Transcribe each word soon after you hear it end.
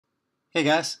Hey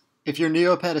guys, if your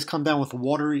Neopet has come down with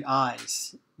watery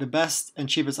eyes, the best and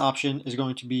cheapest option is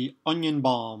going to be onion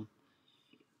balm.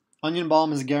 Onion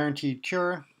balm is a guaranteed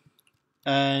cure,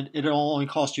 and it'll only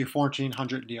cost you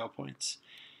 1,400 Neopoints.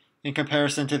 In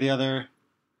comparison to the other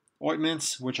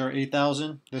ointments, which are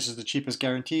 8,000, this is the cheapest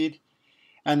guaranteed.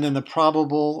 And then the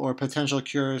probable or potential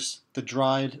cures, the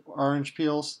dried orange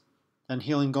peels and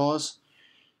healing gauze,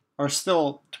 are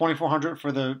still 2,400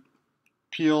 for the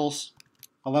peels,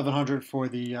 1,100 for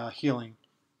the healing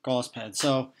gauze pad.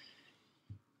 So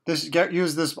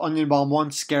use this onion balm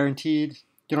once, guaranteed.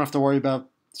 You don't have to worry about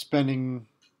spending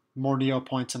more Neo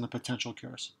points on the potential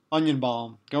cures. Onion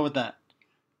balm, go with that.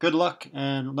 Good luck,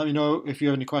 and let me know if you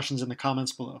have any questions in the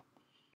comments below.